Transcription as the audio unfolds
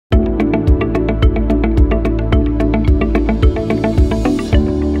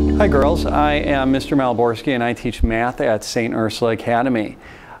girls, I am Mr. Maliborski and I teach math at St. Ursula Academy.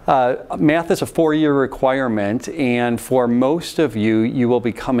 Math is a 4-year requirement, and for most of you, you will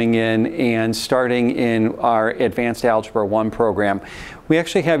be coming in and starting in our Advanced Algebra 1 program. We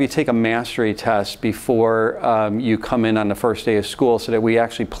actually have you take a mastery test before you come in on the first day of school so that we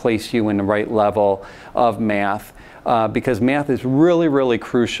actually place you in the right level of math. Because math is really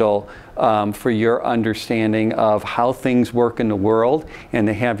crucial for your understanding of how things work in the world, and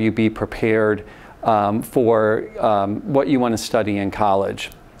to have you be prepared for what you want to study in college.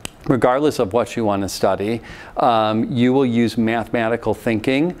 Regardless of what you want to study, you will use mathematical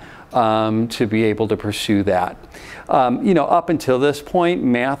thinking to be able to pursue that. You know, up until this point,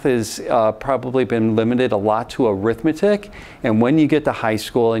 math has probably been limited a lot to arithmetic, and when you get to high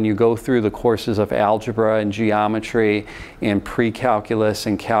school and you go through the courses of algebra and geometry and pre-calculus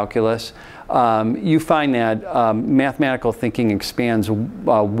and calculus, you find that mathematical thinking expands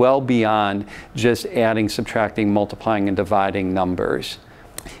well beyond just adding, subtracting, multiplying, and dividing numbers.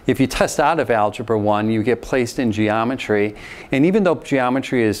 If you test out of Algebra 1, you get placed in geometry, and even though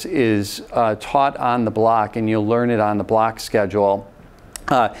geometry is taught on the block and you'll learn it on the block schedule,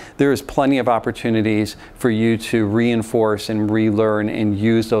 there is plenty of opportunities for you to reinforce and relearn and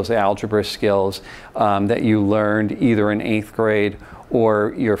use those algebra skills that you learned either in 8th grade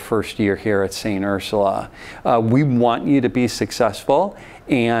or your first year here at St. Ursula. We want you to be successful,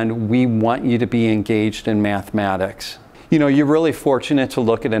 and we want you to be engaged in mathematics. You know, you're really fortunate to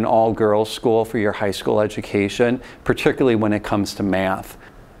look at an all-girls school for your high school education, particularly when it comes to math.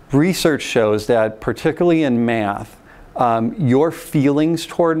 Research shows that, particularly in math, your feelings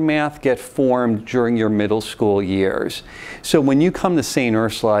toward math get formed during your middle school years. So when you come to St.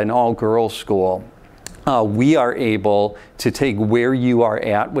 Ursula, an all-girls school, we are able to take where you are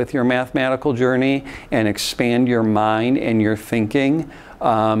at with your mathematical journey and expand your mind and your thinking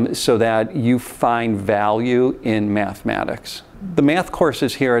so that you find value in mathematics. The math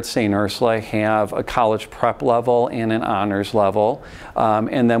courses here at St. Ursula have a college prep level and an honors level,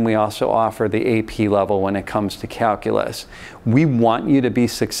 and then we also offer the AP level when it comes to calculus. We want you to be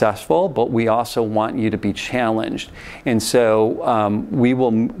successful, but we also want you to be challenged. And so we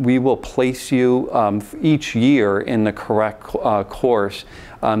will place you each year in the correct course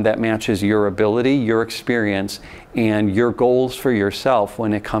that matches your ability, your experience, and your goals for yourself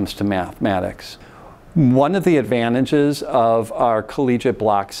when it comes to mathematics. One of the advantages of our collegiate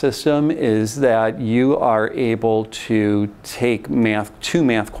block system is that you are able to take two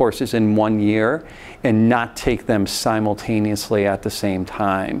math courses in 1 year and not take them simultaneously at the same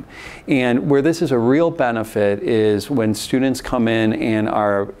time. And where this is a real benefit is when students come in and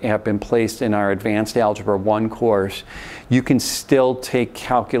have been placed in our Advanced Algebra 1 course, you can still take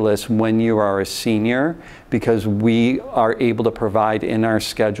calculus when you are a senior, because we are able to provide in our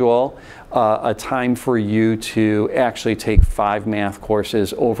schedule a time for you to actually take 5 math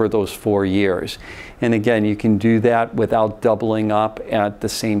courses over those 4 years. And again, you can do that without doubling up at the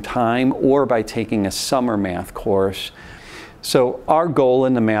same time or by taking a summer math course. So our goal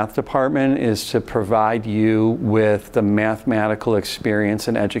in the math department is to provide you with the mathematical experience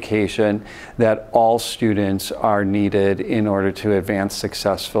and education that all students are needed in order to advance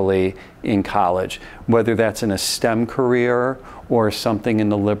successfully in college, whether that's in a STEM career or something in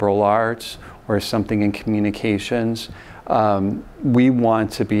the liberal arts or something in communications. We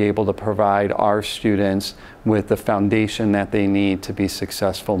want to be able to provide our students with the foundation that they need to be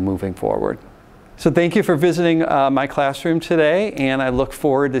successful moving forward. So thank you for visiting my classroom today, and I look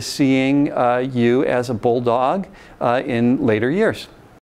forward to seeing you as a bulldog in later years.